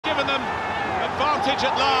them advantage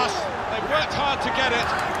at last. They've worked hard to get it,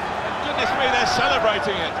 and goodness me, they're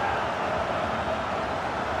celebrating it.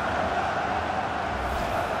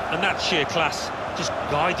 And that's sheer class, just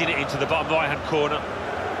guiding it into the bottom right-hand corner.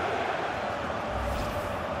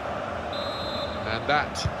 And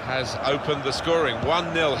that has opened the scoring,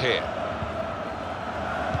 1-0 here.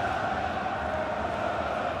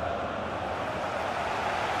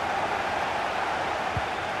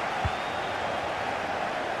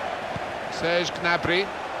 Serge Gnabry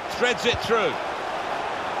threads it through.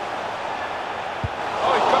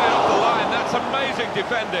 Oh, he's got it off the line. That's amazing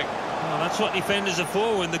defending. Well, that's what defenders are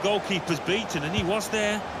for when the goalkeeper's beaten, and he was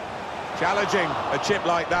there. Challenging a chip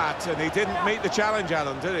like that, and he didn't meet the challenge,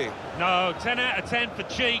 Alan, did he? No, 10 out of 10 for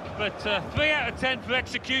cheek, but 3 out of 10 for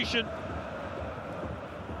execution.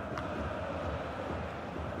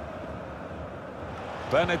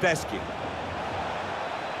 Bernardeschi.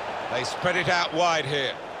 They spread it out wide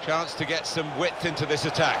here. Chance to get some width into this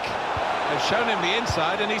attack. They've shown him the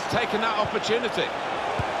inside, and he's taken that opportunity.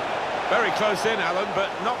 Very close in, Alan, but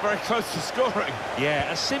not very close to scoring.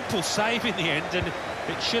 Yeah, a simple save in the end, and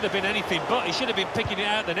it should have been anything but. He should have been picking it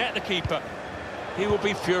out of the net, the keeper. He will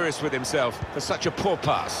be furious with himself for such a poor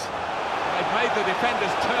pass. They've made the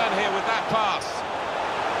defenders turn here with that pass.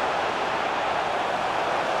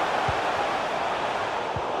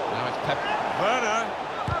 Now it's Werner.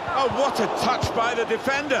 Oh, what a touch by the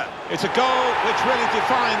defender. It's a goal which really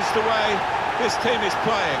defines the way this team is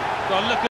playing. Well, look at